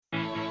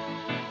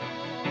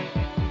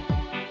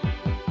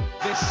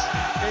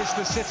It's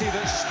the city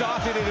that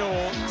started it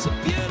all. It's a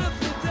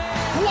beautiful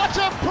day. What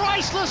a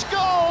priceless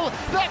goal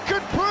that could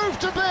prove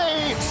to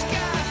be.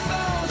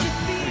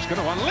 He's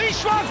going to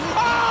unleash one.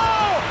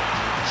 Oh!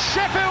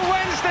 Sheffield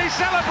Wednesday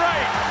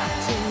celebrate.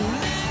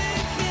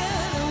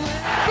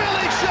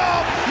 Billy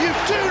Sharp, you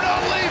do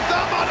not leave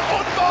that man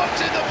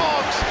unmarked in the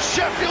box.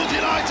 Sheffield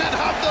United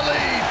have the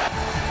lead.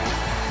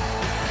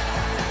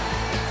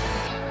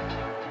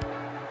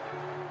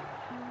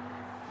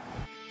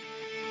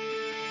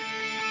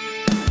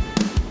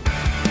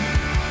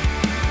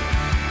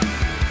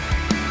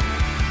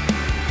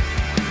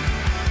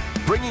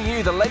 Bringing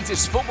you the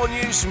latest football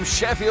news from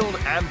Sheffield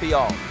and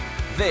beyond.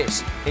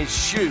 This is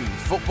Shoe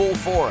Football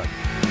Forum.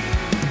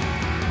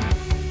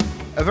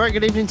 A very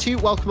good evening to you.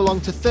 Welcome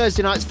along to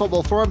Thursday night's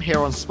Football Forum here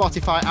on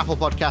Spotify, Apple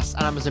Podcasts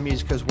and Amazon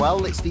Music as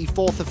well. It's the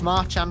 4th of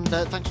March and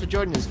thanks for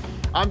joining us.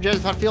 I'm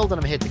Joseph Hadfield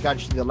and I'm here to guide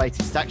you through the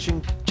latest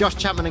action. Josh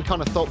Chapman and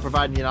Connor Thorpe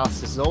providing the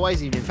analysis as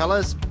always. Evening,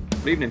 fellas.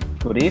 Good evening.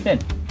 Good evening.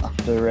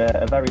 After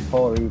a very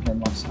poor evening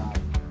last night.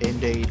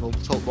 Indeed, we'll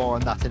talk more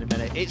on that in a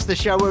minute. It's the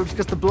show where we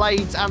discuss the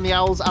Blades and the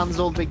Owls, and there's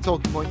all the big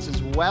talking points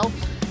as well.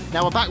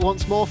 Now we're back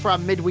once more for our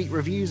midweek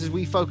reviews as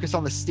we focus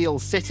on the Steel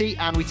City,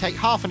 and we take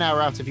half an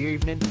hour out of your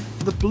evening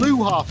for the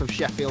blue half of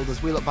Sheffield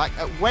as we look back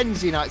at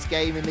Wednesday night's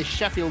game in this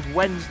Sheffield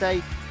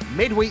Wednesday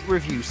midweek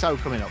review. So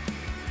coming up,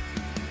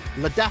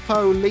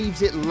 Ladapo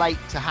leaves it late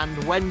to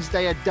hand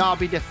Wednesday a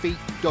derby defeat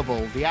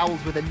double. The Owls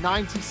with a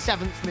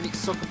 97th minute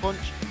sucker punch,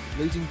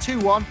 losing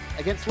 2-1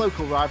 against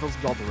local rivals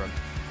Rotherham.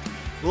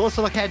 We'll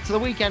also look ahead to the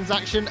weekend's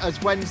action as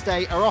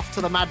Wednesday are off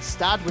to the Mad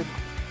Stad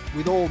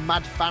with all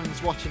Mad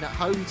fans watching at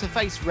home to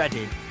face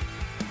Reading.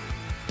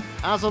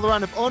 As on the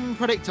round of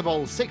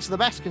unpredictable, 6 of the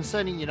best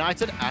concerning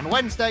United and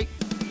Wednesday.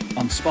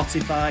 On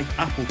Spotify,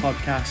 Apple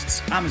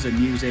Podcasts, Amazon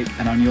Music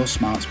and on your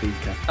smart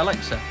speaker.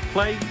 Alexa,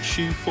 play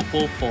Shoe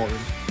Football Forum.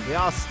 We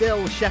are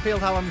still Sheffield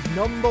Hallam's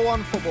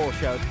 #1 football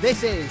show.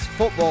 This is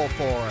Football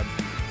Forum.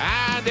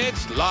 And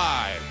it's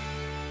live.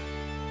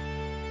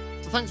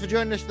 Thanks for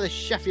joining us for the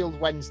Sheffield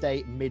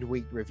Wednesday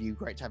midweek review.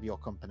 Great to have your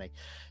company.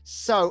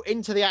 So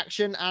into the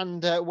action,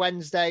 and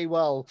Wednesday,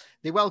 well,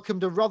 they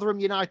welcomed a Rotherham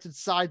United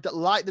side that,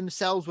 like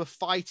themselves, were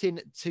fighting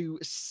to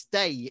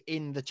stay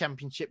in the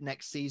Championship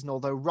next season,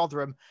 although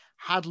Rotherham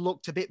had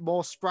looked a bit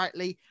more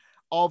sprightly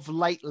of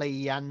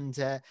lately. And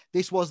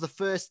this was the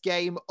first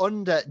game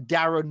under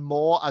Darren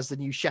Moore as the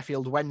new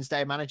Sheffield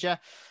Wednesday manager.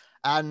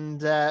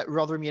 And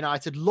Rotherham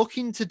United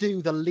looking to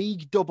do the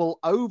league double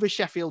over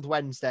Sheffield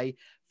Wednesday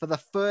for the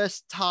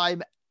first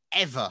time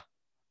ever.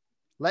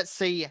 Let's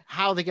see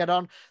how they get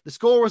on. The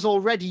score was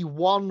already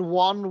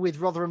 1-1 with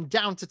Rotherham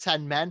down to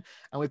 10 men,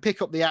 and we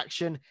pick up the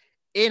action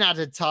in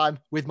added time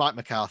with Mike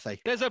McCarthy.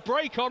 There's a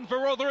break on for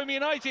Rotherham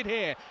United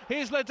here.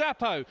 Here's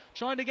Ladapo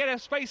trying to get a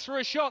space for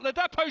a shot.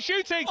 Ladapo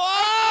shooting.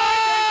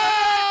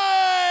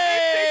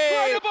 It's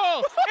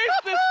incredible.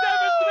 It's the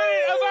 7th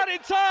minute of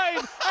added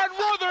time, and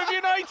Rotherham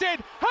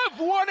United have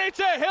won it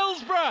at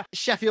Hillsborough.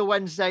 Sheffield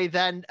Wednesday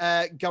then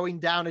going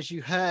down, as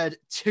you heard,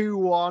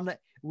 2-1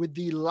 with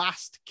the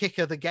last kick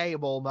of the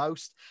game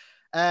almost.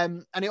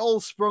 And it all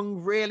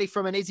sprung really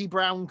from an Izzy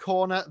Brown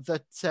corner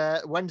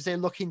that Wednesday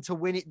looking to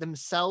win it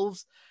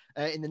themselves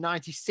in the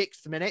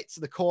 96th minute.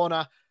 The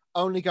corner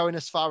only going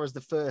as far as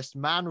the first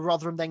man.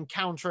 Rotherham then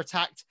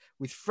counter-attacked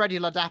with Freddie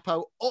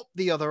Ladapo up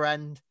the other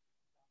end.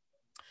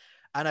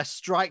 And a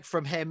strike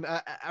from him,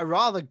 a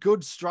rather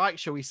good strike,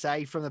 shall we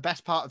say, from the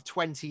best part of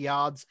 20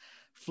 yards,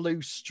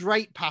 flew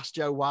straight past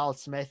Joe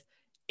Wildsmith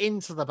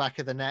into the back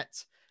of the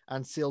net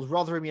and sealed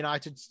Rotherham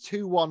United's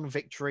 2-1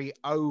 victory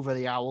over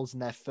the Owls in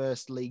their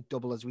first league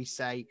double, as we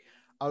say,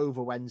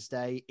 over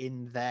Wednesday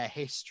in their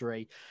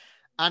history.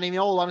 And in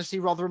all honesty,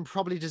 Rotherham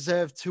probably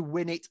deserved to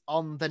win it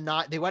on the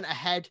night. They went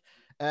ahead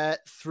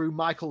through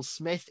Michael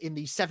Smith in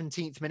the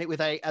 17th minute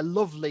with a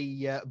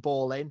lovely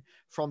ball in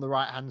from the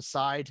right-hand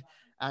side.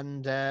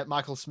 And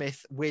Michael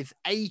Smith with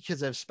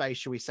acres of space,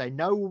 shall we say,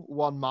 no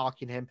one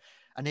marking him.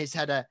 And his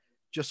header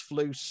just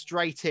flew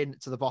straight in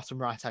to the bottom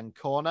right-hand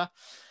corner.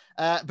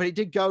 But it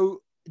did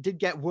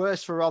get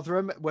worse for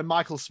Rotherham when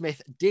Michael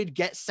Smith did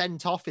get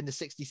sent off in the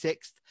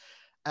 66th.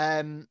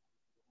 Can't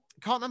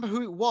remember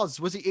who it was.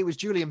 It was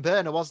Julian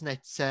Burner, wasn't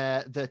it?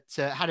 That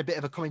had a bit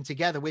of a coming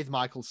together with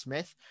Michael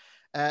Smith.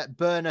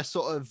 Burner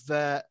sort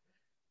of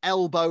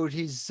elbowed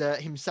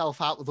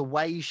himself out of the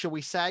way, shall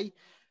we say,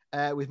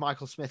 with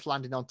Michael Smith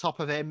landing on top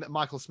of him.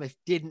 Michael Smith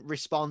didn't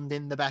respond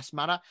in the best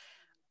manner.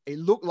 It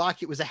looked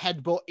like it was a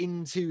headbutt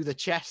into the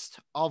chest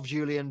of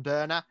Julian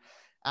Burner.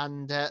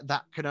 And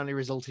that can only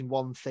result in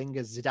one thing,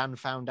 as Zidane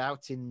found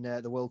out in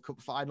the World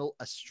Cup final,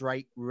 a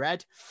straight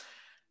red.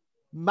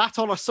 Matt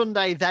on a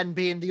Sunday then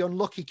being the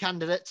unlucky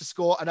candidate to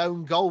score an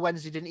own goal.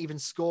 Wednesday didn't even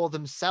score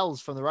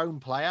themselves from their own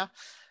player.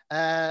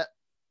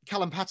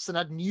 Callum Paterson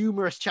had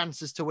numerous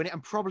chances to win it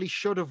and probably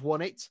should have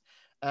won it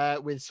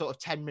with sort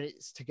of 10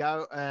 minutes to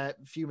go, a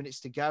few minutes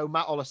to go.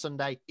 Matt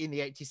Olasunde in the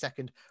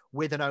 82nd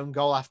with an own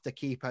goal after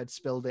keeper had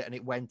spilled it and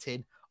it went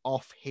in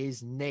off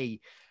his knee.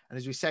 And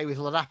as we say, with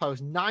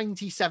Ladapo's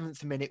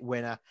 97th minute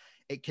winner,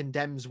 it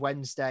condemns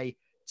Wednesday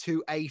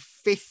to a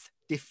 5th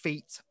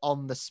defeat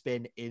on the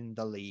spin in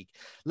the league.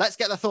 Let's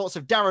get the thoughts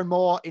of Darren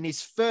Moore in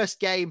his first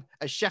game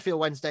as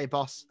Sheffield Wednesday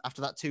boss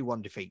after that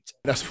 2-1 defeat.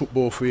 That's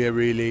football for you,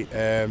 really.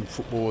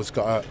 Football's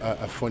got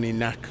a funny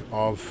knack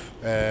of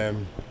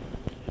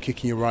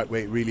kicking you right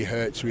where it really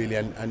hurts, really,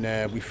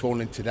 and we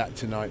fall into that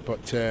tonight.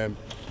 But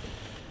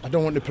I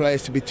don't want the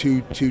players to be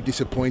too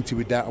disappointed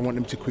with that. I want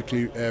them to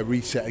quickly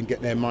reset and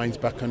get their minds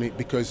back on it,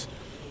 because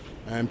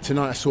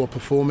tonight I saw a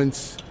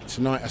performance.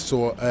 Tonight I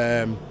saw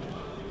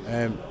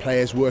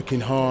players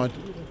working hard.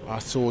 I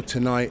saw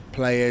tonight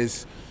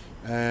players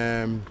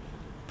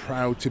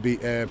proud to be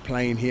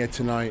playing here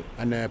tonight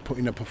and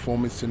putting a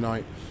performance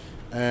tonight.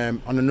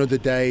 On another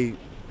day,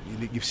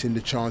 you've seen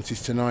the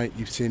chances tonight.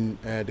 You've seen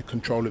the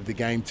control of the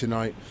game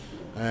tonight.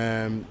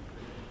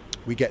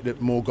 We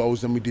get more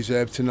goals than we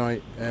deserve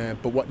tonight.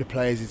 But what the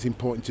players, it's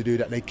important to do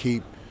that they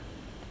keep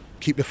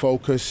the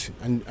focus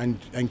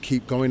and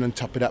keep going on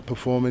top of that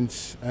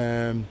performance.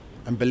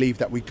 And believe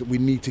that we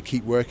need to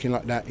keep working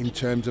like that in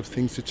terms of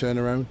things to turn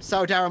around.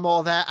 So Darren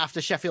Moore there after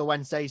Sheffield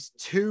Wednesday's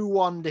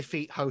 2-1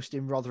 defeat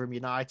hosting Rotherham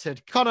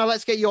United. Connor,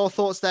 let's get your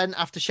thoughts then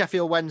after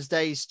Sheffield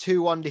Wednesday's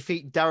 2-1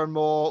 defeat. Darren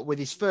Moore with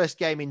his first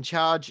game in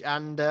charge,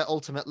 and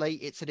ultimately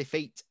it's a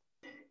defeat.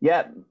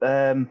 Yeah,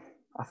 I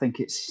think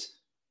it's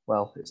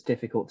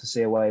difficult to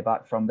see a way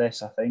back from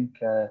this. I think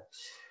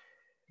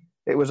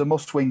it was a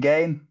must-win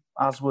game,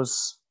 as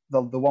was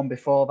the one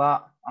before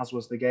that, as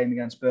was the game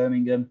against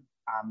Birmingham,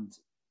 and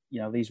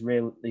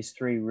these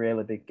three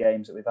really big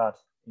games that we've had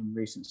in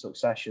recent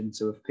succession,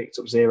 to have picked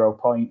up 0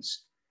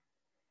 points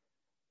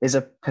is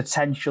a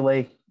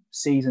potentially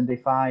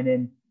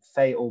season-defining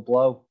fatal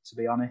blow, to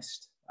be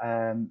honest.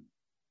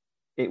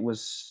 It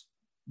was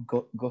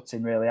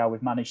gutting, really, how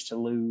we've managed to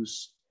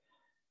lose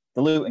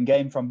the Luton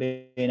game from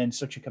being in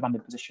such a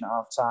commanding position at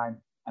half-time,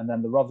 and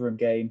then the Rotherham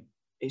game.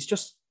 It's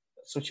just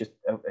such a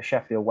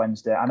Sheffield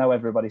Wednesday. I know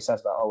everybody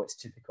says that, it's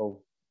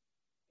typical,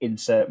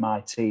 insert my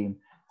team,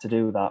 to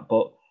do that,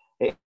 but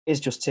it is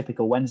just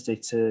typical Wednesday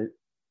to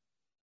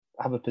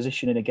have a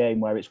position in a game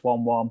where it's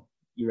 1-1,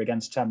 you're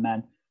against 10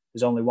 men,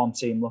 there's only one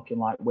team looking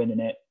like winning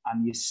it,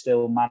 and you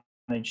still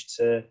manage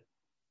to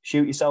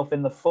shoot yourself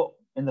in the foot.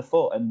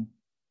 And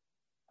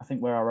I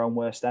think we're our own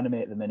worst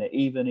enemy at the minute.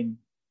 Even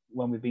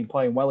when we've been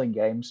playing well in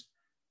games,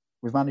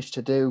 we've managed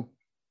to do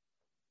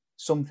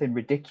something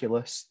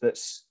ridiculous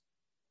that's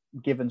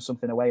given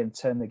something away and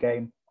turn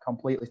the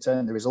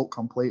result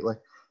completely.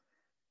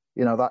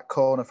 That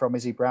corner from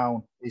Izzy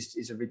Brown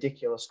is a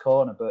ridiculous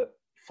corner, but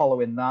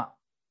following that,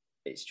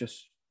 it's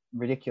just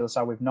ridiculous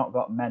how we've not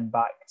got men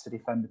back to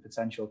defend a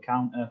potential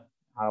counter,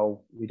 how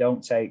we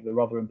don't take the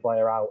Rotherham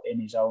player out in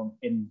his own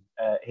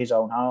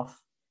half,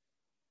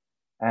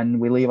 and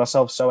we leave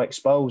ourselves so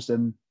exposed.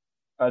 And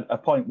a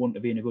point wouldn't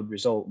have been a good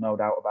result, no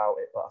doubt about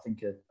it, but I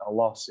think a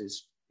loss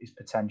is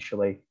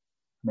potentially,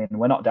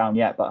 we're not down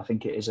yet, but I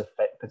think it is a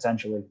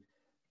potentially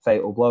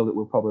fatal blow that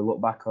we'll probably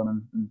look back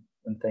on and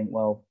think,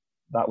 well,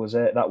 that was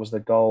it. That was the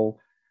goal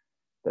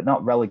that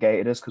not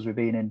relegated us, because we've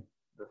been in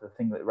the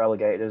thing that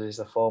relegated us is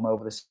the form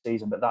over the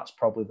season. But that's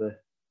probably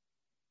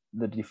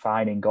the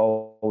defining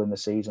goal in the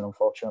season,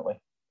 unfortunately.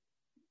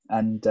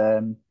 And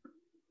I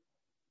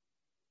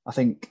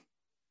think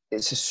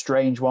it's a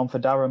strange one for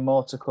Darren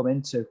Moore to come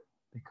into,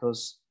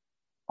 because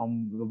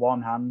on the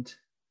one hand,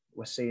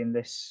 we're seeing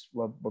this.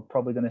 We're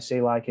probably going to see,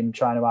 like, him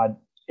trying to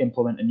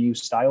implement a new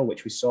style,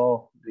 which we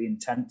saw the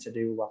intent to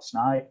do last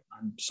night,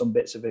 and some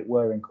bits of it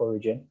were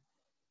encouraging.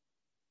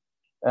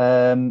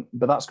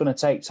 But that's going to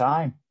take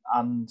time,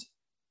 and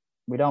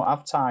we don't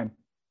have time.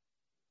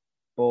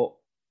 But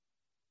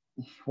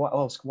what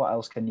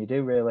else can you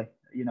do, really?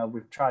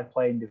 We've tried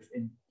playing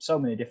in so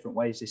many different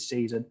ways this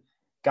season.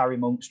 Gary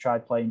Monk's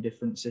tried playing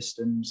different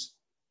systems,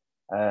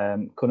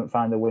 couldn't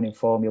find the winning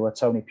formula.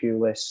 Tony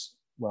Pulis,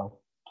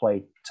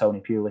 played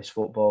Tony Pulis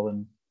football,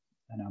 and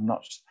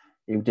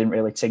he didn't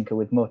really tinker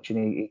with much,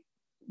 and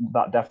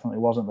that definitely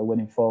wasn't the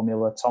winning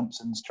formula.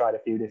 Thompson's tried a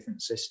few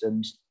different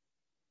systems.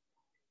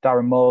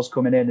 Darren Moore's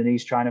coming in and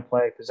he's trying to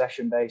play a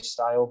possession-based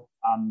style,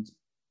 and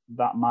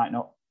that might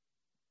not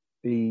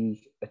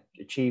be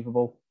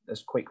achievable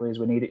as quickly as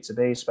we need it to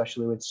be,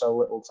 especially with so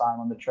little time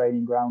on the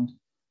training ground.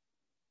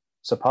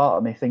 So part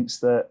of me thinks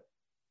that,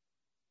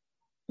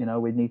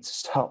 we need to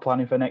start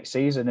planning for next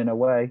season in a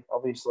way.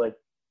 Obviously,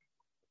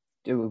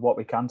 do what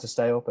we can to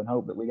stay up and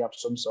hope that we have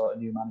some sort of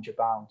new manager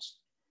bounce.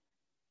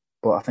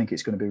 But I think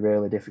it's going to be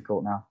really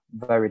difficult now,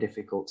 very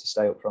difficult to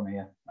stay up from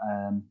here.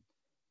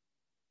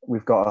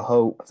 We've got to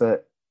hope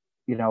that,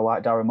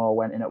 like Darren Moore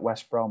went in at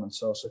West Brom and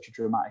saw such a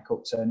dramatic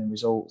upturn in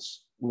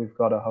results, we've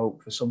got to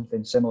hope for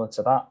something similar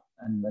to that,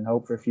 and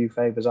hope for a few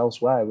favours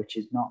elsewhere, which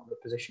is not the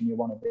position you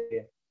want to be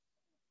in.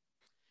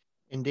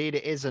 Indeed,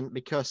 it isn't,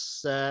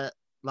 because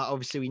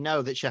obviously we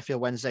know that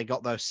Sheffield Wednesday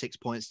got those 6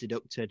 points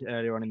deducted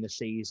earlier on in the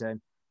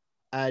season.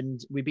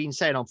 And we've been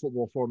saying on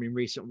Football Forum in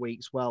recent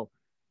weeks,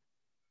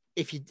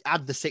 if you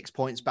add the 6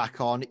 points back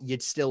on,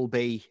 you'd still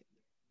be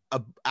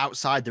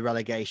outside the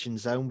relegation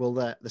zone. Well,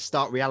 the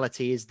stark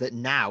reality is that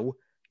now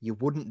you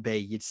wouldn't be.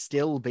 You'd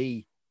still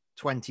be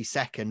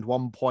 22nd,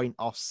 1 point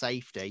off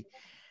safety.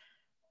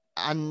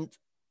 And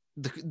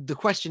the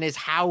question is,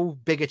 how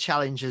big a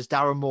challenge has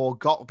Darren Moore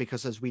got?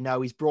 Because as we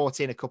know, he's brought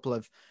in a couple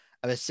of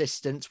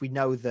assistants. We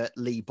know that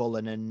Lee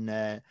Bullen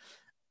and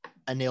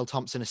Neil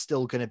Thompson are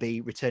still going to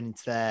be returning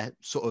to their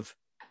sort of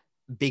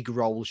big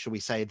roles, shall we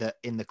say, that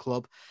in the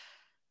club.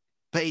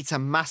 But it's a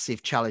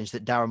massive challenge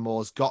that Darren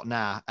Moore's got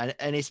now.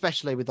 And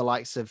especially with the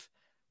likes of,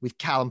 with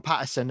Callum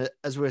Patterson,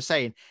 as we were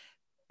saying,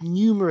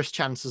 numerous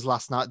chances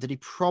last night that he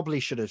probably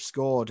should have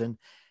scored. And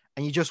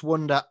you just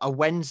wonder, a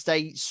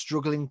Wednesday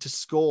struggling to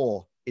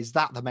score, is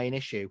that the main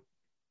issue?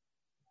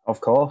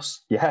 Of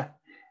course. Yeah,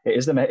 it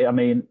is I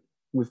mean,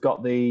 we've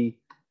got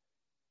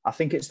I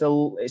think it's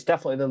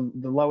definitely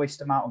the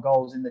lowest amount of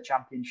goals in the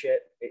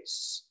Championship.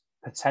 It's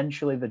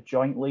potentially the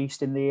joint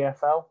least in the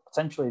EFL,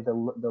 potentially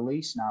the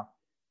least now.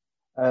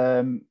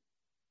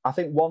 I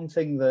think one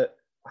thing that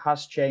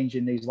has changed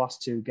in these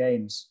last two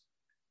games,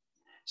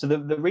 so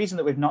the reason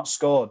that we've not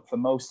scored for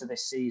most of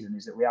this season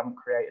is that we haven't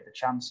created the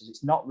chances.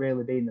 It's not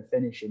really been the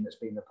finishing that's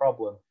been the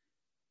problem.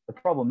 The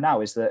problem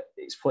now is that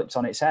it's flipped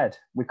on its head.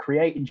 We're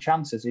creating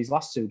chances. These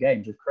last two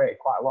games, we've created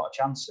quite a lot of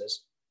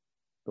chances,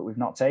 but we've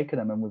not taken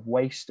them, and we've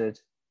wasted.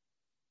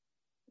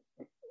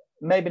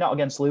 Maybe not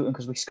against Luton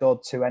because we scored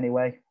two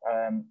anyway,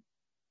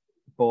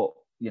 but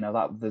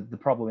that the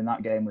problem in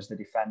that game was the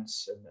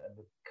defence and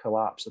the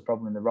collapse. The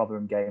problem in the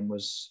Rotherham game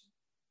was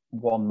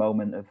one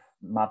moment of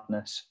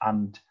madness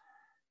and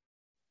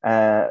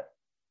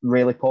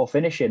really poor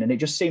finishing. And it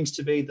just seems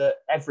to be that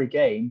every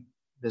game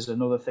there's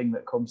another thing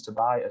that comes to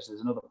bite us.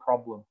 There's another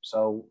problem.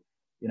 So,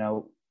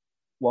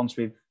 once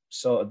we've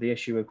sorted the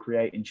issue of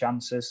creating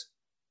chances,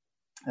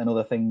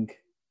 another thing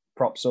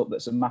props up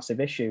that's a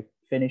massive issue.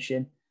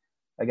 Finishing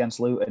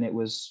against Luton, it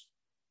was,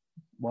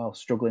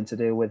 struggling to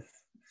deal with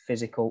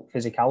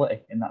physicality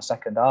in that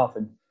second half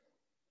and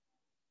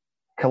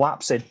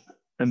collapsing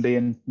and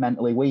being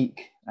mentally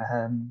weak.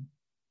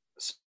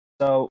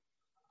 So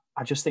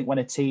I just think when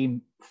a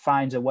team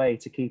finds a way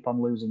to keep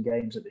on losing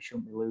games that they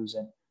shouldn't be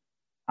losing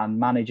and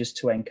manages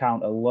to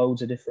encounter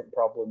loads of different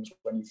problems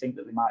when you think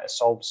that they might have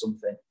solved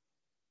something,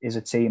 is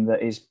a team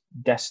that is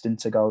destined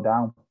to go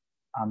down.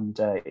 And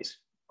it's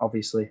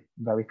obviously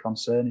very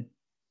concerning.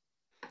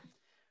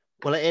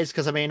 Well, it is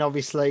because,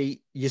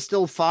 obviously, you're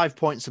still 5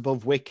 points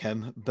above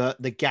Wickham,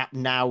 but the gap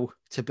now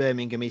to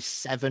Birmingham is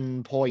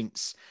 7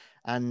 points.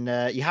 And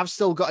you have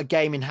still got a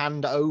game in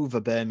hand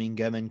over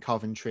Birmingham and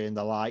Coventry and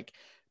the like.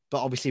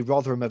 But obviously,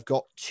 Rotherham have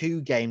got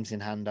 2 games in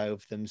hand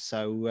over them.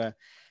 So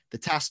the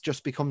task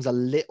just becomes a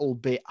little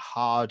bit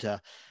harder.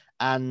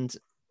 And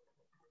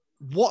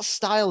what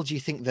style do you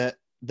think that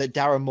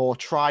Darren Moore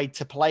tried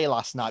to play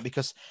last night?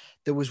 Because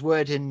there was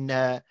word in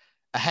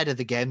ahead of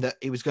the game that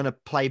he was going to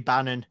play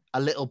Bannon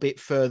a little bit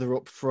further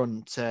up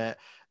front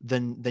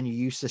than you're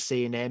used to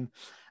seeing him.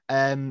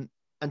 And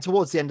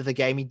towards the end of the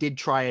game, he did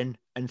try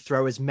and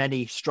throw as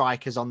many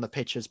strikers on the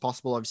pitch as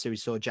possible. Obviously, we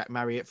saw Jack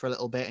Marriott for a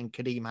little bit and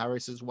Kadeem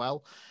Harris as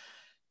well.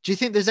 Do you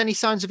think there's any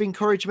signs of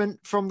encouragement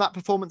from that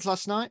performance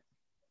last night?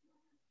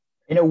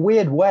 In a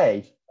weird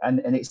way, and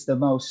it's the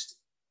most...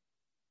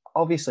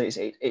 Obviously,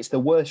 it's the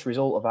worst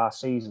result of our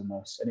season,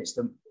 this, and it's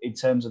in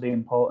terms of the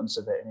importance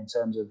of it and in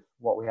terms of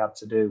what we had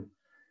to do.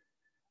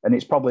 And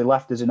it's probably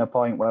left us in a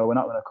point where we're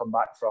not going to come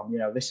back from.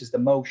 This is the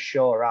most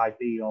sure I've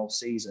been all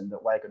season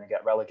that we're going to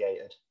get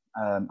relegated.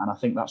 And I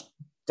think that's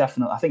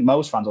definitely... I think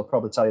most fans will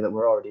probably tell you that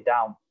we're already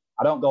down.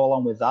 I don't go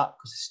along with that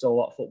because there's still a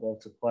lot of football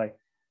to play.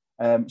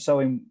 So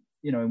in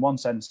one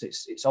sense,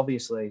 it's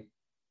obviously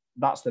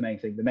that's the main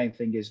thing. The main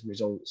thing is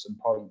results and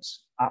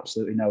points.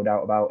 Absolutely no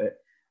doubt about it.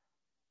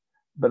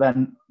 But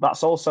then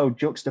that's also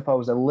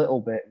juxtaposed a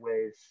little bit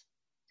with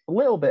a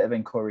little bit of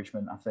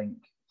encouragement, I think,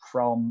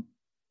 from...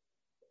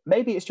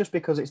 Maybe it's just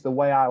because it's the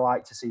way I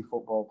like to see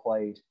football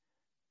played.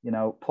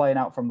 Playing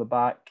out from the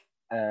back.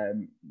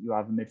 You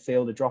have a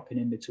midfielder dropping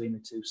in between the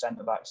two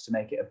centre-backs to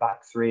make it a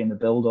back three in the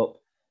build-up.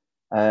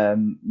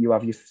 You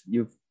have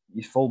your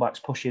full-backs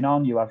pushing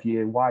on. You have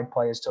your wide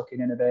players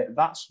tucking in a bit.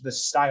 That's the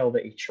style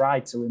that he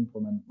tried to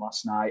implement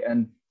last night.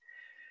 And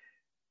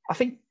I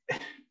think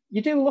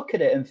you do look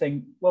at it and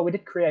think, well, we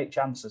did create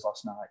chances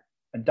last night.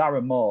 And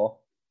Darren Moore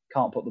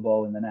can't put the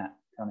ball in the net,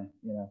 can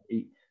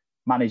he?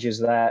 Managers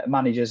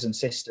and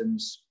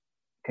systems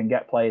can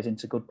get players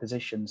into good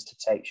positions to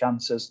take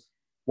chances.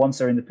 Once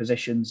they're in the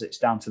positions, it's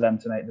down to them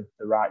to make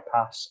the right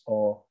pass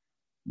or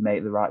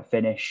make the right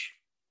finish,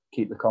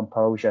 keep the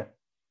composure.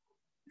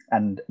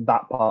 And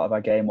that part of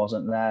our game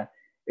wasn't there.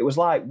 It was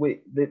like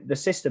the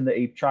system that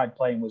he tried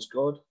playing was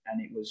good and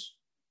it was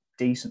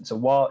decent to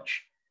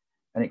watch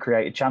and it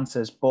created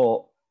chances,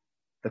 but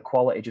the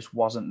quality just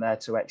wasn't there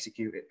to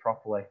execute it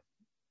properly.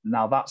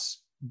 Now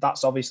that's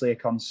obviously a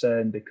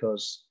concern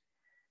because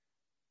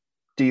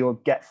do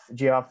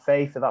you have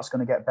faith that that's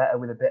going to get better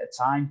with a bit of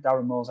time?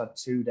 Darren Moore's had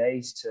 2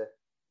 days to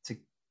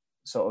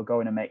sort of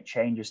go in and make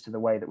changes to the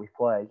way that we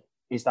play.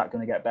 Is that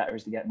going to get better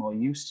as they get more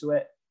used to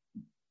it?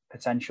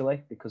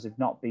 Potentially, because they've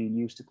not been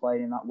used to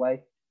playing in that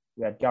way.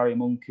 We had Gary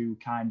Monk, who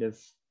kind of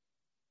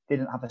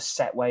didn't have a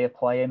set way of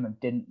playing and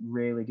didn't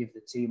really give the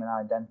team an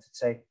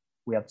identity.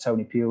 We had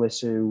Tony Pulis,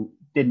 who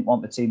didn't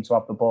want the team to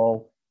have the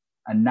ball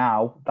And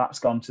now that's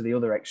gone to the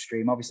other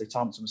extreme. Obviously,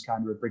 Thompson was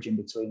kind of a bridge in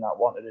between that,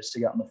 wanted us to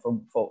get on the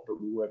front foot,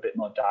 but we were a bit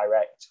more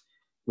direct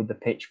with the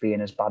pitch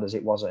being as bad as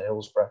it was at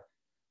Hillsborough.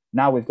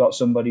 Now we've got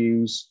somebody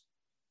who's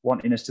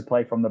wanting us to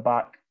play from the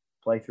back,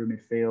 play through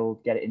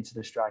midfield, get it into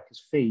the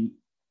striker's feet.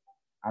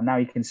 And now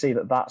you can see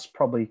that that's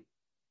probably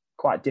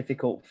quite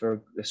difficult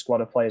for a squad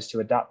of players to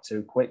adapt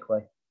to quickly.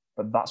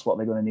 But that's what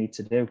they're going to need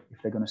to do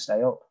if they're going to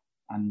stay up.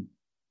 And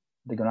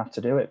they're going to have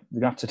to do it.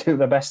 They're going to have to do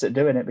their best at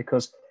doing it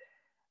because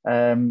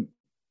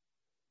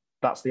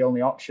that's the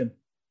only option.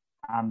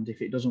 And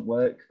if it doesn't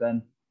work,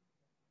 then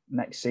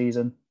next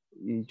season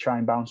you try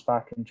and bounce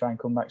back and try and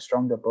come back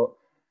stronger. But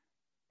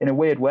in a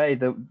weird way,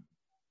 there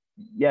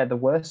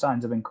were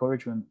signs of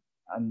encouragement.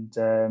 And,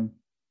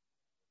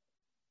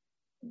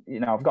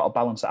 I've got to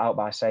balance it out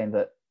by saying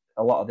that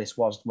a lot of this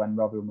was when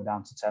Rotherham were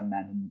down to 10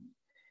 men. And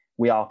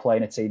we are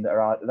playing a team that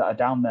are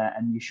down there,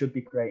 and you should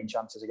be creating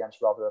chances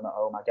against Rotherham at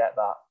home. I get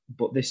that.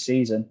 But this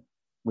season,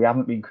 we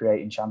haven't been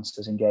creating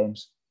chances in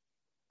games.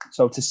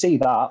 So to see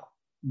that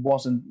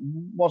was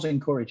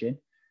encouraging.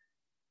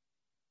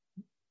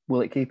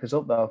 Will it keep us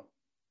up though?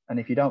 And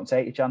if you don't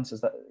take your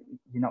chances, that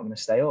you're not going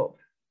to stay up.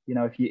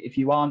 If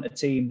you aren't a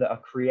team that are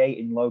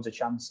creating loads of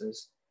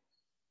chances,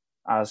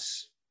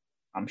 as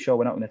I'm sure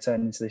we're not going to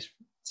turn into this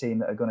team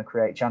that are going to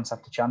create chance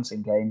after chance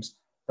in games,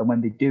 then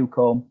when they do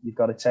come, you've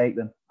got to take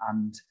them.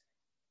 And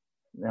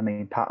I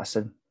mean,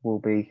 Patterson will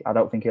be, I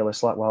don't think he'll have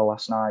slept well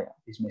last night.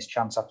 He's missed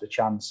chance after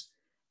chance.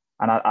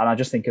 And I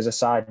just think as a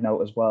side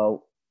note as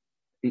well,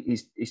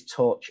 his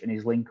touch and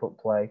his link-up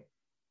play,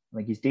 I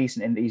think he's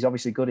decent. He's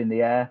obviously good in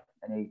the air,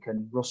 and he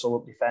can rustle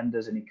up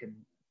defenders, and he can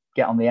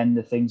get on the end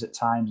of things at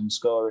times and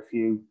score a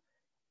few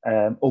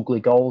ugly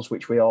goals,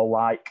 which we all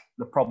like.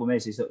 The problem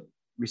is that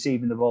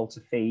receiving the ball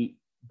to feet,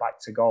 back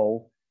to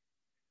goal,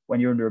 when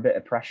you're under a bit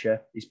of pressure,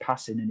 his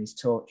passing and his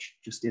touch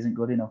just isn't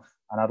good enough.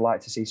 And I'd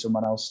like to see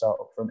someone else start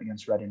up front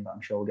against Reading, but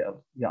I'm sure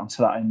we'll get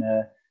onto that in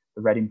the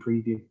Reading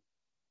preview.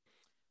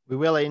 We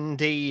will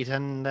indeed.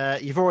 And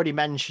you've already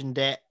mentioned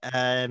it,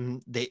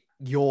 that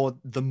you're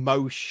the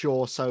most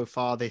sure so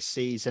far this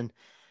season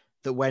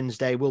that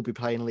Wednesday will be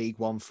playing League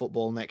One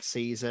football next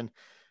season.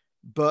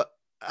 But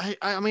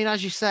I mean,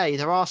 as you say,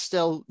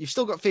 you've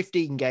still got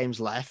 15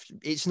 games left.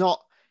 It's not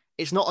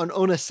an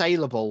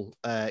unassailable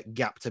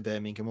gap to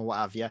Birmingham or what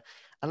have you.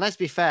 And let's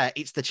be fair,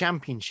 it's the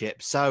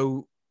Championship.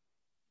 So,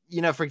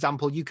 for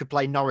example, you could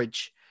play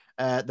Norwich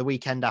the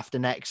weekend after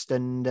next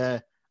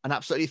and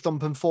absolutely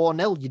thump them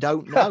 4-0. You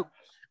don't know.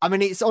 I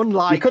mean, it's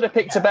unlike... You could have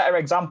picked a better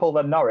example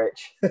than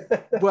Norwich.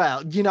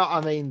 Well, you know what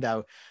I mean,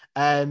 though.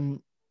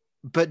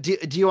 But do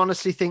you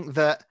honestly think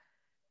that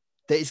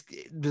it's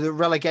the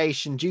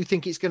relegation, do you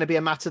think it's going to be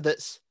a matter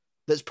that's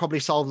probably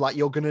solved, like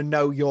you're going to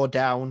know you're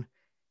down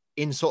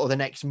in sort of the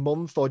next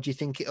month, or do you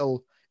think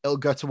it'll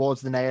go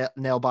towards the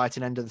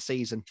nail-biting end of the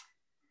season?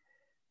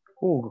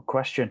 Oh, good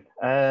question.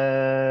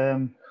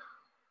 I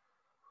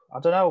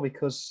don't know,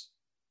 because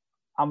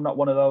I'm not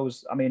one of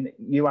those. I mean,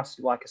 you ask,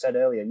 like I said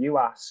earlier, you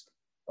ask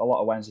a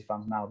lot of Wednesday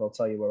fans now, they'll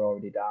tell you we're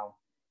already down.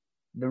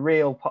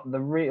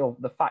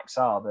 The facts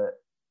are that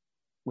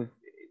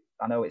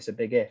I know it's a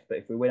big if, but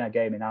if we win our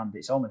game in hand,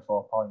 it's only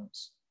 4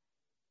 points.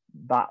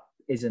 That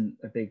isn't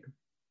a big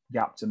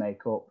gap to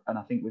make up. And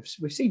I think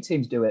we've seen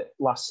teams do it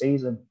last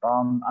season.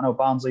 I know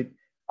Barnsley,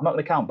 I'm not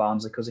going to count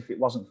Barnsley because if it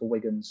wasn't for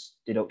Wigan's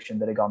deduction,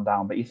 they'd have gone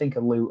down. But you think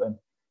of Luton,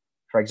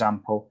 for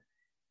example.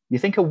 You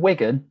think of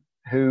Wigan,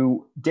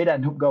 who did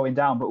end up going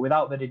down, but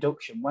without the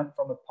deduction, went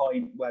from a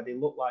point where they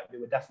looked like they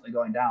were definitely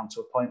going down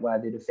to a point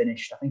where they'd have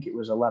finished, I think it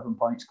was 11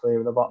 points clear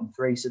of the bottom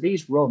three. So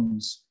these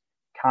runs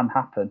can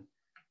happen.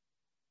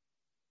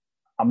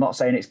 I'm not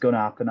saying it's going to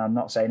happen. I'm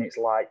not saying it's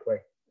likely.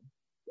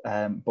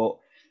 But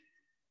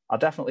I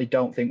definitely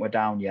don't think we're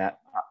down yet.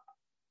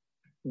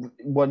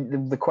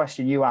 When the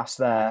question you asked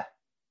there,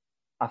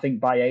 I think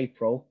by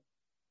April,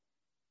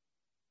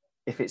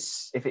 if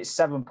it's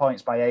 7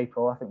 points by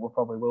April, I think we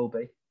probably will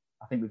be.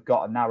 I think we've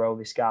got to narrow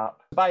this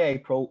gap. By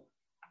April,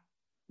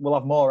 we'll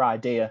have more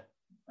idea.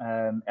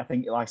 I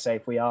think, like I say,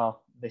 if we are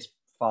this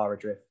far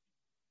adrift,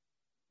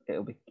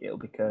 it'll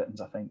be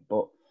curtains, I think.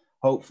 But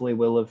hopefully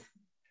we'll have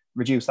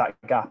reduced that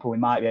gap, and we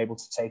might be able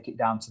to take it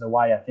down to the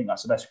wire. I think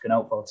that's the best we can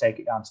hope for. Take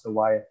it down to the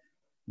wire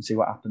and see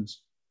what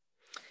happens.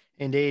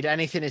 Indeed,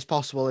 anything is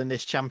possible in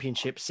this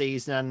Championship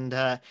season,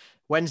 and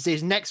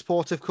Wednesday's next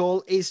port of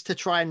call is to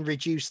try and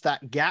reduce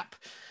that gap.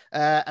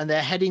 And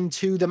they're heading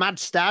to the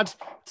Madstad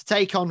to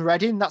take on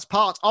Reading. That's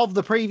part of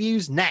the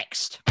previews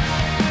next.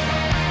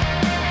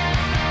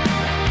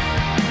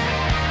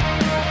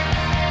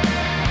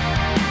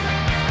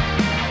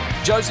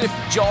 Joseph,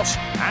 Josh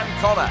and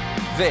Connor.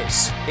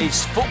 This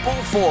is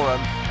Football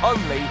Forum,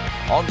 only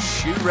on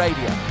Shoe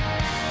Radio.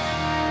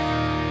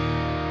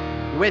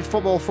 With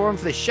Football Forum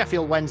for the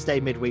Sheffield Wednesday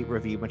midweek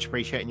review. Much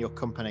appreciating your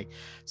company.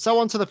 So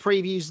on to the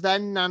previews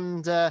then.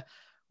 And,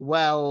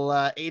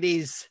 it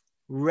is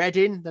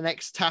Reading, the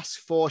next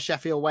task for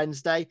Sheffield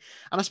Wednesday.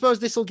 And I suppose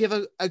this will give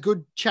a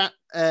good chat.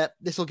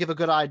 This will give a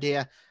good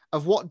idea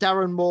of what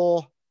Darren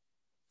Moore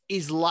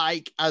is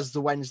like as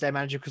the Wednesday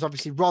manager, because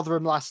obviously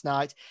Rotherham last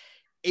night,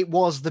 it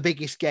was the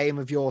biggest game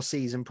of your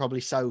season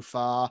probably so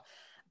far,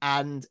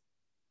 and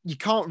you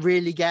can't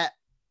really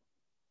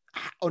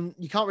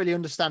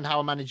understand how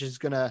a manager's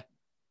gonna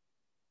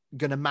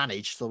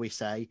manage, shall we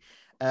say,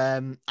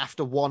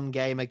 after one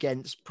game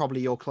against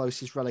probably your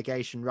closest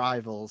relegation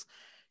rivals.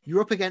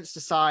 You're up against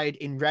a side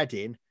in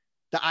Reading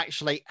that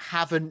actually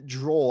haven't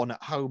drawn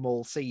at home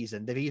all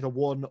season. They've either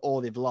won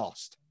or they've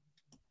lost.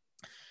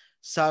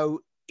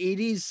 So it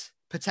is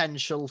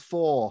potential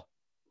for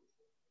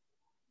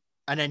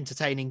an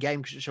entertaining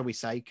game, shall we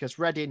say, because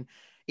Reading,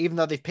 even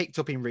though they've picked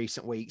up in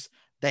recent weeks,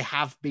 they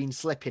have been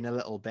slipping a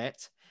little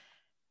bit.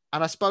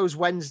 And I suppose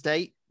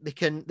Wednesday they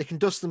can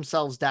dust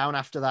themselves down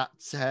after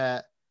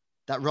that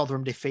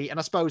Rotherham defeat. And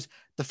I suppose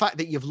the fact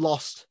that you've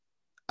lost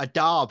a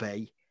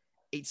derby,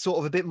 it's sort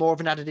of a bit more of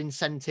an added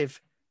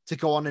incentive to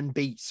go on and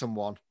beat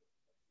someone.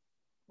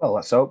 Well,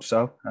 let's hope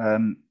so.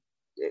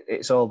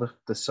 It's all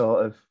the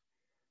sort of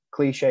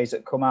cliches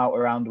that come out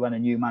around when a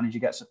new manager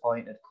gets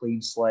appointed,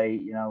 clean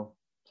slate,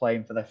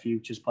 playing for their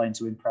futures, playing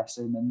to impress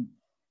him. And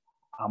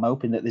I'm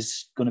hoping that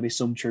there's going to be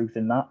some truth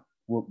in that.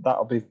 Well,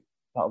 that'll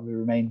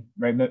remain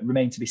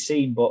to be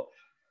seen. But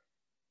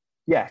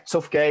yeah,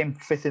 tough game.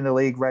 5th in the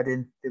league,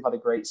 Reading. They've had a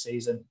great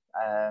season.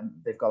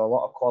 They've got a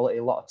lot of quality,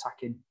 a lot of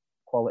attacking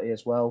quality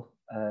as well.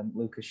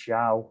 Lucas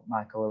Shaw,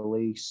 Michael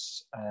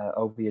Elise,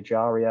 Ovi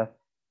Ajaria.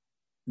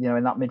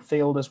 In that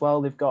midfield as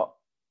well, they've got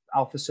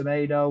Alpha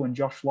Semedo and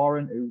Josh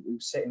Laurent who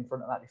sit in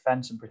front of that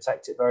defence and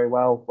protect it very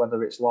well,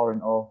 whether it's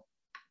Laurent or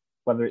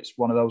whether it's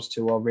one of those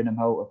two or Rinham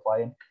Houghton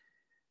playing.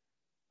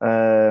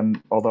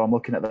 Although I'm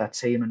looking at their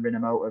team and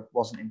Rinham Houghton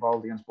wasn't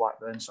involved against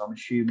Blackburn, so I'm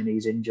assuming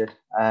he's injured.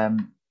 I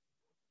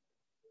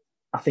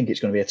think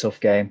it's going to be a tough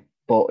game,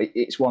 but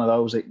it's one of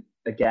those that,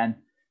 again,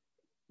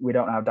 we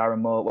don't know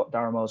what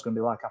Darren Moore is going to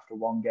be like after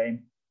one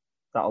game.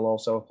 That'll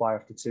also apply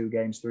after 2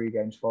 games, 3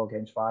 games, 4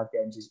 games, 5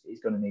 games.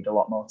 He's going to need a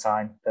lot more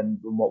time than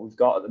what we've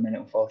got at the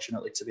minute,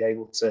 unfortunately, to be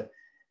able to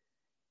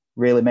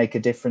really make a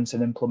difference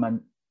and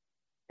implement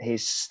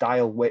his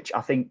style, which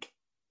I think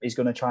he's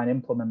going to try and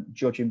implement,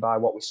 judging by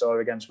what we saw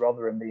against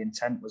Rotherham. The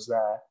intent was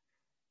there.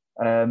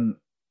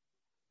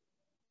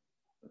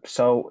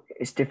 So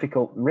it's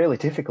really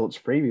difficult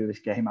to preview this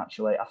game,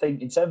 actually. I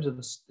think in terms of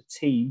the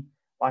team,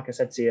 like I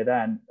said to you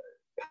then,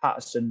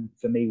 Patterson,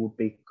 for me, would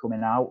be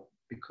coming out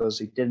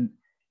because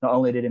not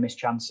only did he miss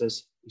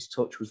chances, his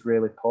touch was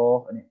really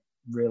poor and it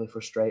really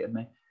frustrated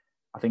me.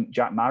 I think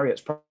Jack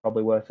Marriott's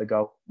probably worth a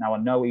go. Now, I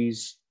know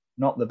he's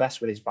not the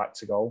best with his back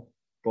to goal,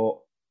 but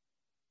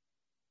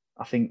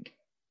I think,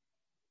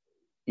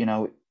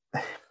 I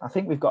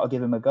think we've got to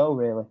give him a go,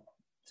 really,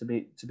 to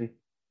be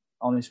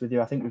honest with you.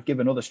 I think we've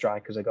given other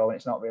strikers a go and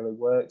it's not really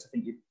worked. I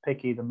think you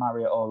pick either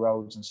Marriott or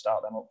Rhodes and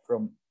start them up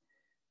front.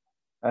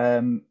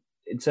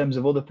 In terms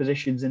of other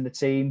positions in the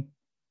team,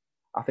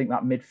 I think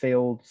that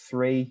midfield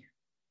 3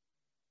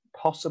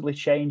 possibly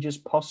changes,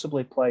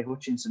 possibly play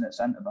Hutchinson at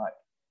centre-back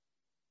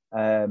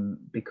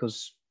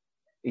because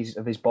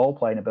of his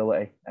ball-playing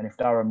ability. And if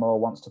Darren Moore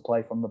wants to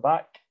play from the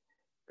back,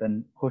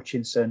 then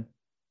Hutchinson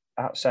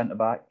at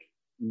centre-back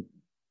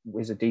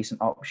is a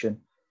decent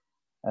option.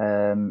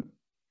 And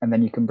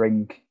then you can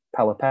bring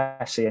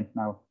Pelopessi in.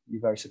 Now,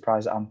 you're very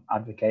surprised that I'm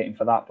advocating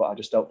for that, but I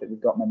just don't think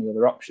we've got many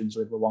other options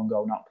with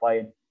Luongo not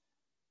playing.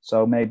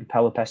 So maybe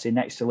Pelopessi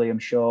next to Liam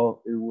Shaw,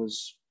 who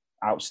was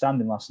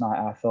outstanding last night,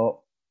 I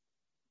thought.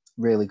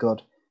 Really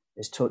good.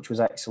 His touch was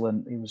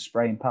excellent. He was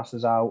spraying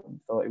passes out. I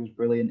thought he was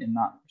brilliant in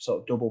that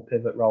sort of double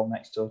pivot role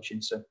next to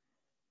Hutchinson.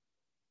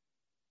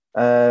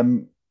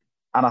 And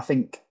I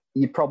think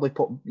you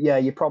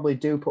probably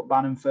do put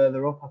Bannon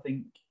further up. I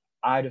think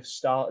I'd have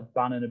started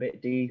Bannon a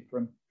bit deeper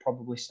and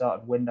probably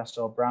started Windass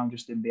or Brown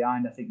just in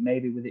behind. I think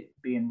maybe with it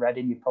being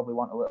Reading, you probably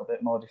want a little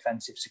bit more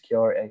defensive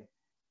security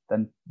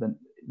than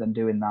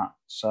doing that.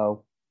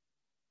 So,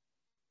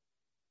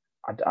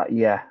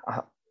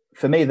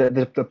 for me,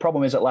 the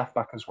problem is at left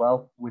back as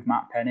well with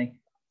Matt Penny.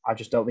 I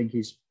just don't think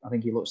I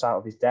think he looks out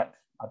of his depth.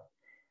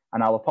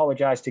 And I'll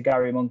apologise to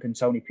Gary Monk and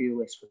Tony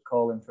Pulis for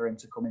calling for him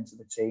to come into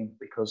the team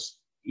because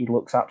he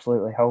looks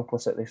absolutely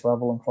hopeless at this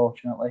level,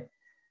 unfortunately.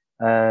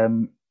 But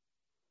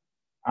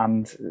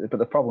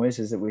the problem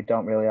is that we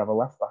don't really have a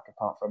left back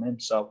apart from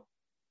him. So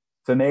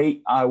for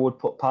me, I would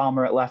put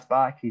Palmer at left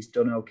back. He's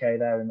done okay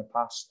there in the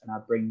past, and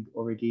I'd bring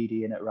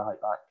Urigidi in at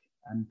right back,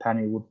 and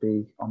Penny would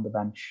be on the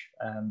bench.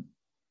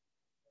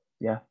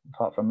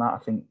 Apart from that, I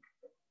think,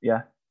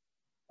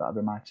 that'd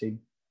be my team.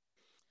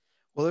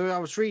 Well, I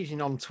was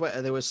reading on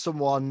Twitter, there was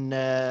someone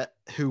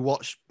who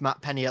watched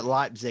Matt Penny at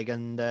Leipzig,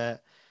 and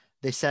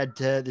they said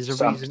there's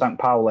a reason.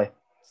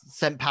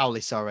 St.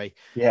 Pauli, sorry.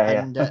 Yeah,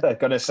 and, I'm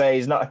going to say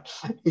he's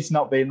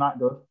not being that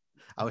good.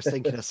 I was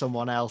thinking of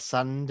someone else,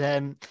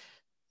 and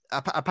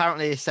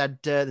apparently they said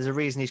there's a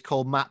reason he's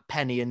called Matt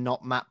Penny and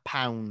not Matt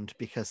Pound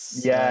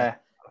because. I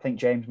think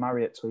James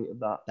Marriott tweeted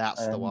that.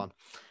 That's the one.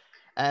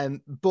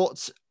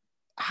 But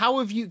how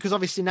have you? Because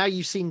obviously now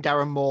you've seen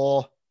Darren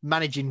Moore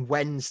managing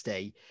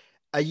Wednesday.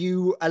 Are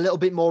you a little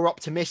bit more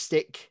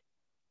optimistic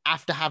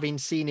after having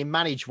seen him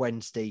manage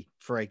Wednesday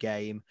for a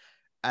game?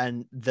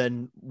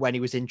 than when he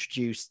was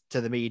introduced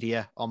to the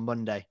media on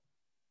Monday?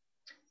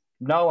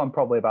 No, I'm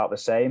probably about the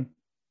same.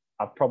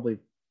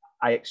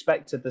 I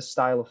expected the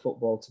style of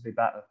football to be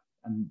better.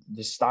 And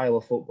the style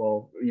of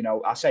football,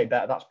 I say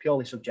better, that's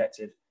purely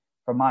subjective.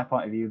 From my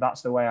point of view,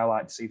 that's the way I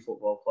like to see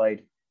football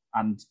played.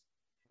 And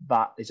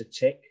that is a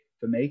tick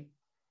for me.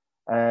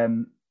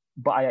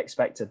 But I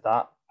expected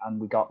that, and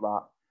we got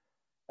that.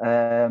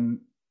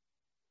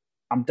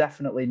 I'm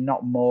definitely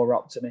not more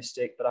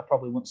optimistic, but I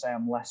probably wouldn't say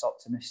I'm less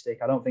optimistic.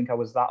 I don't think I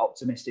was that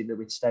optimistic that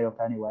we'd stay up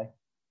anyway.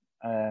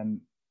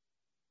 And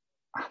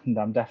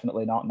I'm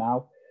definitely not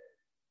now.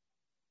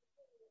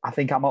 I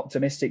think I'm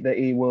optimistic that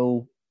he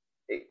will,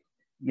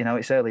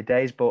 it's early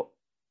days, but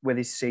with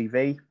his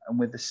CV and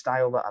with the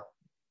style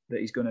that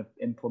he's going to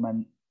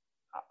implement,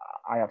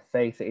 I have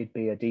faith that he'd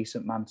be a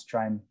decent man to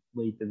try and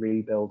lead the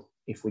rebuild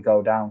if we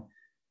go down.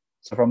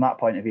 So from that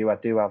point of view, I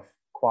do have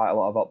quite a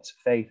lot of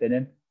faith in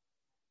him.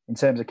 In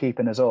terms of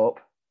keeping us up,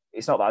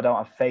 it's not that I don't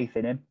have faith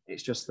in him.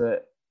 It's just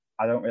that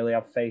I don't really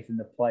have faith in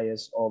the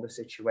players or the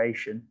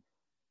situation,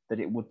 that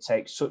it would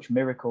take such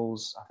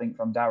miracles, I think,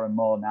 from Darren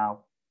Moore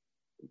now,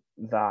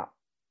 that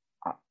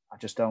I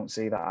just don't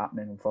see that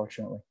happening,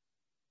 unfortunately.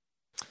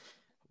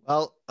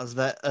 Well, as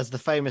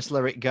the famous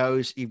lyric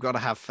goes, you've got to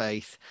have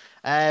faith.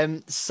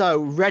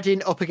 So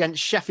Reading up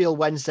against Sheffield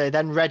Wednesday,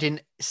 then Reading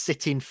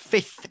sitting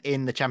 5th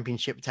in the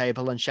Championship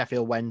table and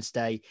Sheffield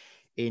Wednesday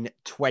in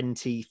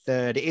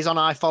 23rd. It is on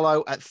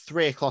iFollow at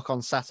 3:00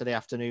 on Saturday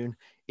afternoon,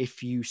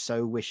 if you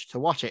so wish to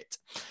watch it.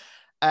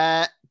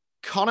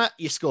 Connor,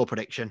 your score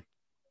prediction?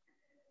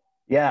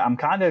 Yeah, I'm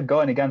kind of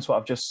going against what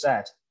I've just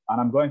said, and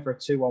I'm going for a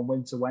 2-1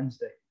 win to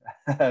Wednesday.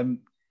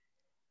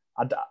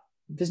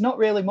 There's not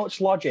really much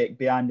logic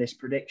behind this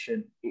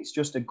prediction. It's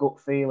just a gut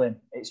feeling.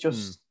 It's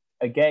just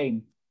a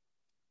game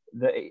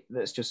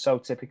that's just so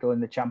typical in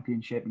the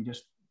Championship. You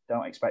just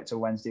don't expect a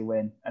Wednesday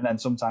win. And then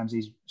sometimes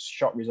these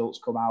shot results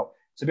come out.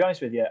 To be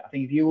honest with you, I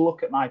think if you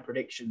look at my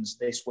predictions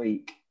this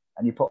week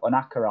and you put an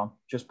acca on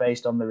just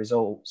based on the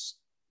results,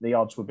 the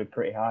odds would be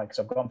pretty high because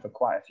I've gone for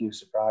quite a few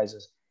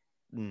surprises.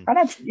 And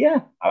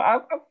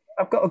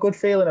I've got a good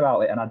feeling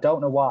about it, and I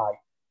don't know why.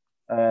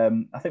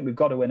 I think we've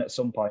got to win at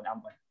some point,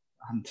 haven't we?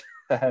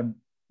 And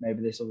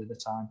maybe this will be the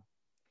time.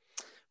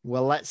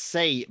 Well, let's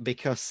see,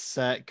 because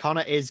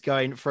Connor is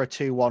going for a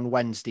 2-1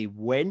 Wednesday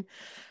win.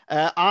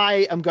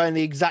 I am going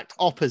the exact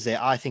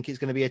opposite. I think it's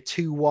going to be a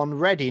 2-1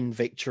 Reading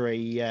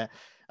victory.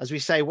 As we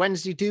say,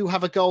 Wednesday do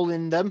have a goal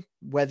in them,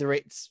 whether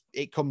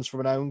it comes from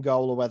an own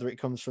goal or whether it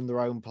comes from their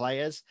own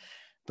players.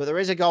 But there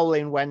is a goal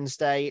in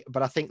Wednesday.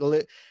 But I think,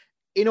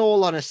 in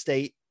all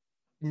honesty,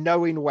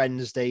 knowing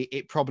Wednesday,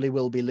 it probably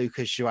will be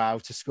Lucas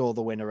João to score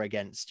the winner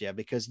against you,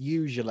 because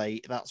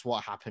usually that's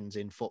what happens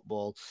in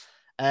football.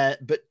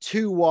 But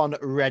 2-1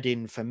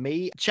 Reading for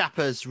me.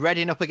 Chappers,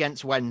 Reading up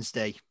against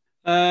Wednesday.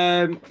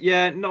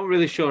 Not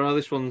really sure how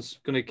this one's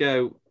going to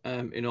go,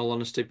 in all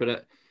honesty,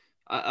 but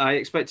I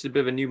expected a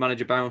bit of a new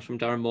manager bounce from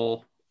Darren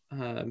Moore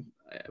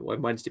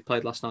when Wednesday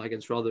played last night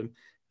against Rotherham.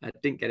 I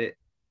didn't get it.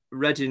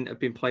 Reading have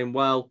been playing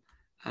well.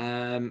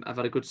 I've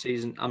had a good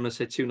season. I'm going to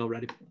say 2-0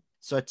 Reading.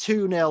 So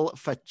 2-0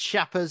 for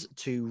Chappers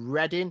to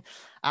Reading.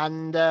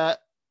 And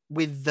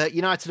with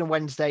United and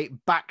Wednesday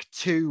back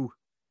to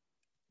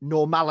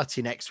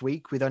normality next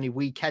week with only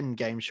weekend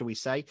games, shall we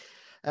say,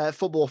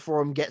 Football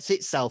Forum gets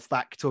itself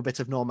back to a bit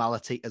of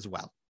normality as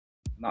well.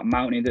 That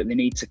mountain that they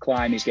need to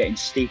climb is getting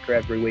steeper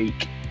every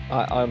week.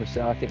 I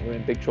honestly think we're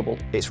in big trouble.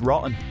 It's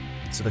rotten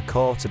to the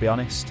core, to be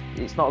honest.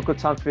 It's not a good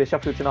time to be a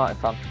Sheffield United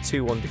fan.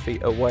 2-1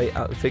 defeat away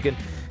at Wigan.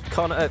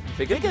 Wigan?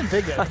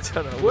 I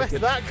don't know. Where's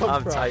that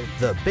come from? Tired.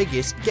 The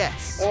biggest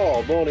guess.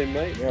 Oh, morning,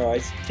 mate. All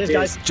right. Cheers,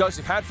 guys.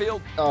 Joseph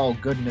Hadfield. Oh,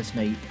 goodness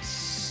me.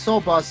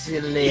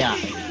 Sobozilia.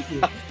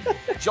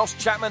 Josh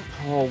Chapman.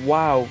 Oh,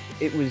 wow.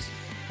 It was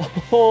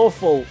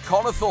awful.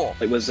 Connor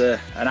Thorpe. It was an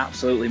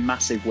absolutely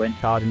massive win.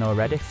 Cardinal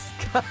Reddith.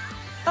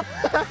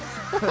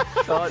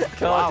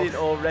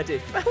 Cardinal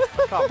Reddith.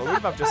 I can't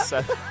believe I've just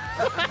said.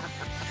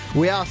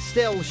 We are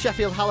still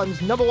Sheffield Hallam's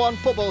 #1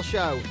 football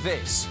show.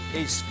 This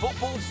is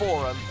Football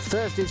Forum.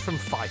 Thursdays from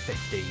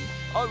 5:15.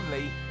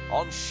 Only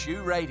on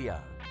Shoe Radio.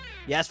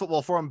 Yes,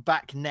 Football Forum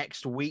back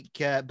next week.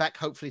 Back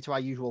hopefully to our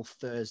usual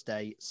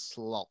Thursday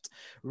slot.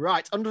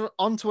 Right,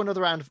 on to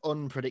another round of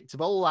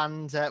Unpredictable.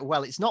 And,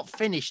 it's not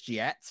finished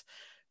yet,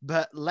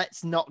 but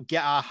let's not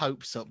get our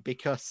hopes up,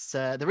 because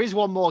there is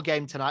one more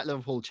game tonight,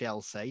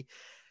 Liverpool-Chelsea.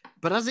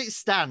 But as it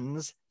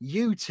stands,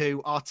 you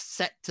two are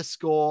set to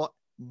score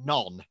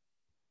none.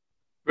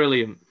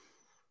 Brilliant.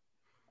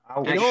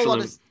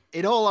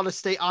 In all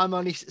honesty, I'm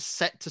only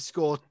set to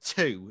score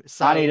 2.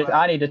 So I need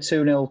a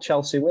 2-0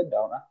 Chelsea win,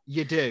 don't I?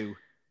 You do.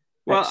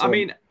 Well,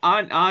 excellent.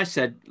 I mean, I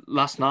said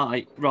last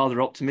night,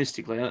 rather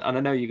optimistically, and I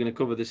know you're going to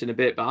cover this in a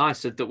bit, but I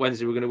said that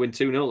Wednesday we're going to win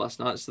 2-0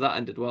 last night, so that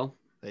ended well.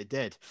 It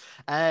did.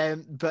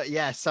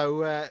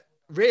 So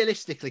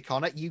realistically,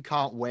 Connor, you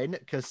can't win,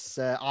 because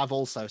I've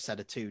also said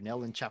a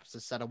 2-0 and Chaps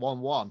has said a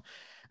 1-1.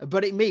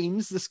 but it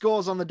means the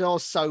scores on the door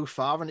so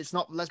far, and it's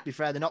not, let's be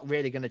fair, they're not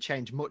really going to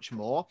change much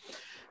more.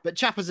 But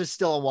Chappers is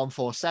still on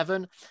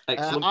 147.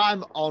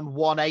 I'm on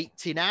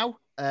 180 now.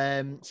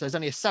 So there's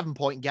only a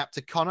 7-point gap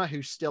to Connor,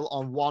 who's still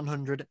on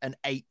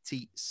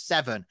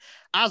 187.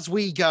 As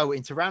we go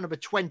into round number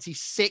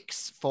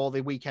 26 for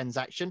the weekend's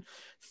action,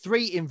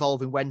 3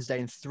 involving Wednesday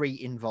and 3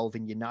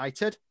 involving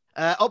United.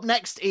 Up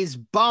next is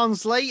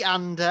Barnsley,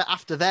 and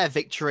after their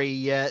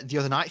victory the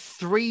other night,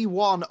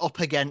 3-1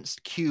 up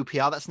against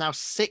QPR. That's now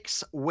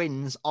 6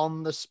 wins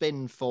on the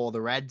spin for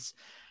the Reds.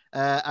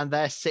 And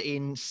they're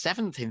sitting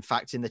 7th, in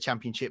fact, in the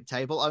championship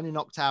table, only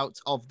knocked out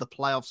of the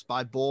playoffs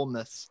by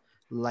Bournemouth's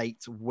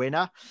late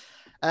winner.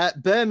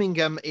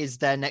 Birmingham is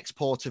their next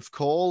port of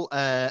call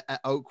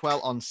at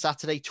Oakwell on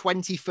Saturday.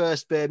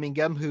 21st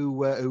Birmingham, who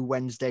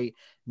Wednesday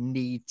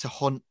need to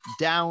hunt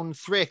down.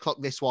 3 o'clock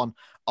this one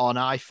on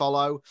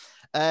iFollow.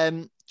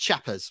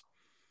 Chappers.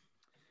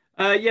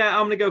 I'm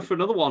going to go for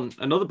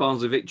another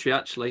Barnsley victory,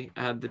 actually.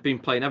 They've been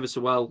playing ever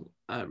so well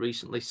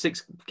recently.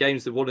 6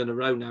 games they've won in a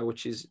row now,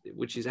 which is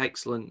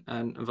excellent.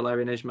 And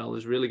Valerian Ismail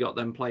has really got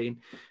them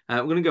playing.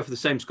 I'm going to go for the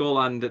same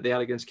scoreline that they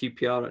had against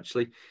QPR,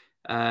 actually.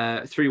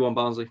 3-1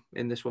 Barnsley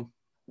in this one.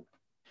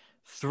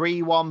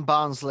 3-1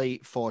 Barnsley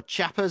for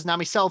Chappers. Now,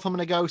 myself, I'm going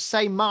to go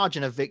same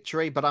margin of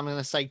victory, but I'm going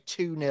to say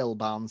 2-0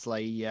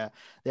 Barnsley.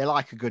 They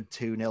like a good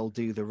 2-0,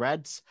 do the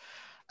Reds.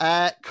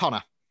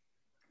 Connor.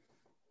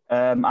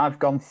 I've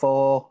gone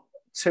for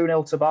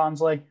 2-0 to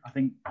Barnsley. I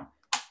think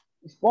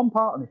one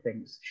part of me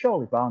thinks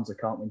surely Barnsley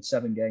can't win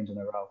 7 games in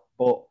a row,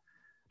 but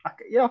I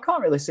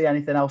can't really see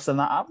anything else than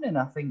that happening.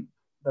 I think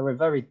they're a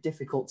very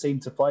difficult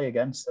team to play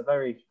against. They're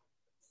very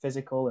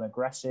physical and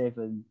aggressive,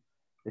 and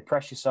the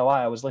pressure's so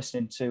high. I was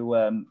listening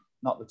to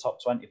Not the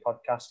Top 20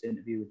 podcast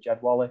interview with Jed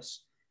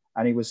Wallace,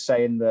 and he was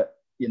saying that,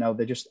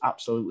 they're just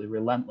absolutely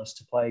relentless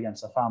to play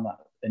against. I found that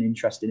an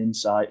interesting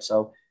insight.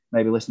 So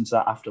maybe listen to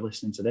that after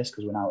listening to this,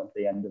 because we're now at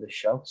the end of the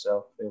show,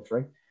 so feel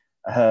free.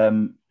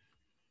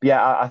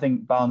 I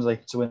think Barnsley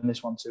to win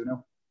this one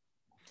 2-0.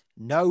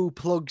 No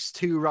plugs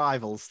to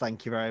rivals,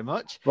 thank you very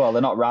much. Well,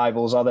 they're not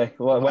rivals, are they?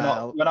 We're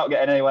not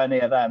getting anywhere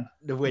near them.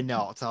 We're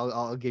not.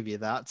 I'll give you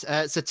that.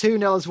 So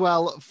 2-0 as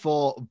well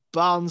for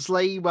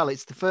Barnsley. Well,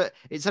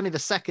 it's only the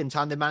second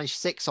time they managed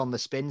 6 on the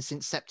spin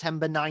since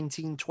September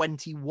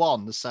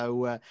 1921.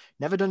 So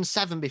never done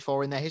 7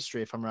 before in their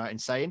history, if I'm right in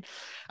saying.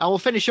 And we'll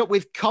finish up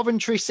with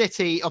Coventry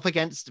City up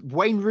against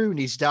Wayne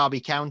Rooney's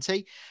Derby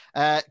County.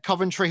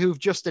 Coventry, who've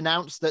just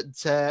announced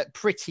that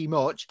pretty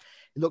much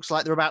it looks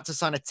like they're about to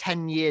sign a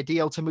 10-year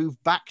deal to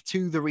move back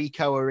to the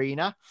Ricoh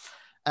Arena.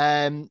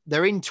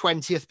 They're in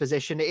 20th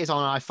position. It is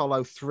on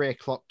iFollow 3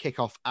 o'clock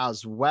kickoff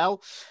as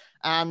well.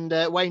 And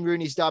Wayne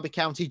Rooney's Derby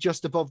County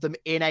just above them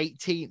in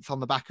 18th on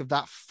the back of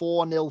that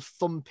 4-0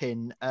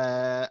 thumping.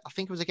 I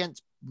think it was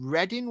against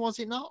Reading, was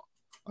it not?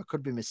 I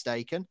could be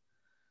mistaken.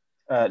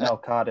 No,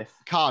 Cardiff.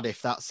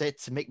 Cardiff, that's it.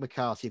 Mick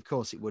McCarthy, of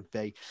course it would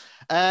be.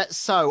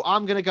 So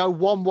I'm going to go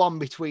 1-1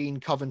 between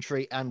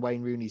Coventry and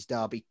Wayne Rooney's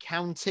Derby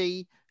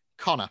County.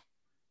 Connor.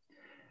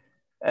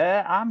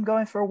 I'm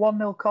going for a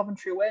 1-0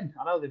 Coventry win.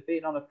 I know they've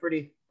been on a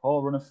pretty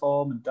poor run of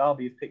form, and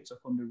Derby have picked up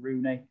under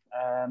Rooney.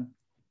 I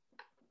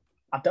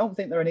don't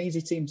think they're an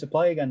easy team to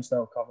play against,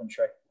 though,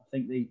 Coventry. I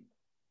think they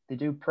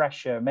do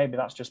pressure. Maybe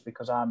that's just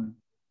because I'm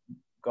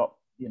got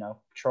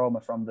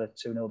trauma from the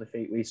 2-0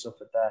 defeat we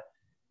suffered there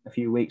a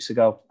few weeks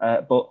ago.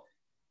 But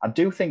I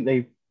do think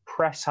they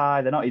press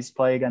high. They're not easy to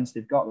play against.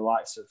 They've got the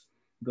likes of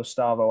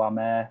Gustavo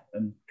Amer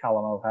and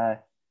Callum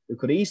O'Hare, who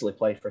could easily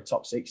play for a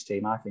top 6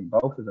 team, I think,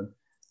 both of them.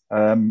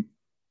 And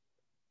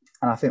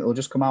I think they'll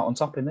just come out on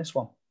top in this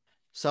one.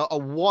 So a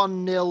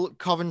 1-0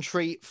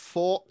 Coventry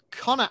for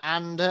Connor.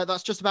 And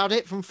that's just about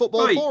it from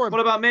Football Forum. What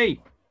about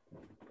me?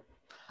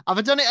 Have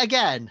I done it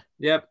again?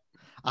 Yep.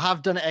 I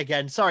have done it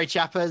again. Sorry,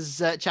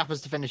 Chappers. Chappers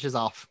to finish us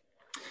off.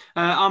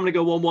 I'm going to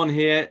go 1-1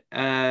 here.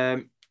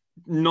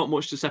 Not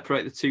much to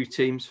separate the 2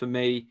 teams for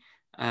me.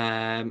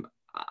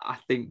 I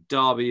think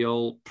Derby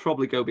will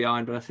probably go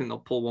behind, but I think they'll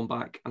pull one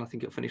back, and I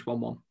think it'll finish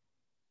 1-1.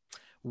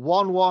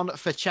 1-1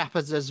 for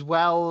Chappers as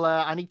well.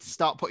 I need to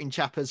start putting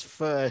Chappers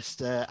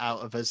first out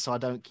of us so I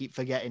don't keep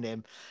forgetting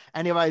him.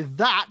 Anyway,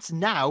 that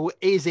now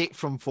is it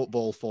from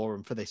Football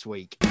Forum for this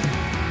week.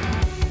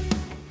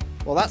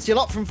 Well, that's your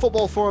lot from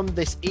Football Forum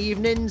this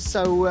evening.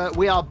 So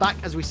we are back,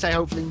 as we say,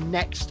 hopefully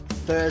next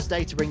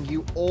Thursday to bring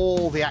you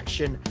all the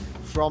action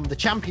from the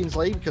Champions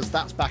League, because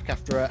that's back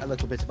after a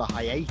little bit of a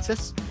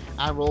hiatus.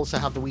 And we'll also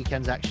have the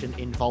weekend's action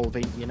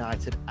involving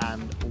United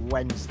and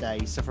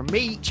Wednesday. So from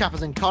me,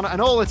 Chappers and Connor, and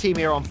all the team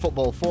here on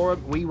Football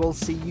Forum, we will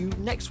see you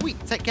next week.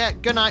 Take care.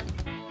 Good night.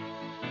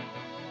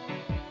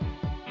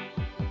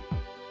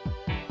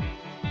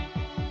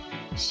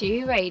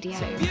 Shoe Radio.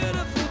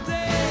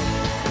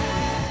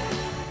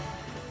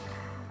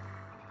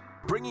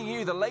 Bringing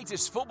you the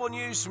latest football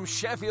news from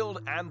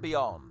Sheffield and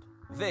beyond.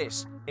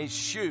 This is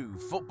Shoe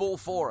Football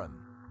Forum.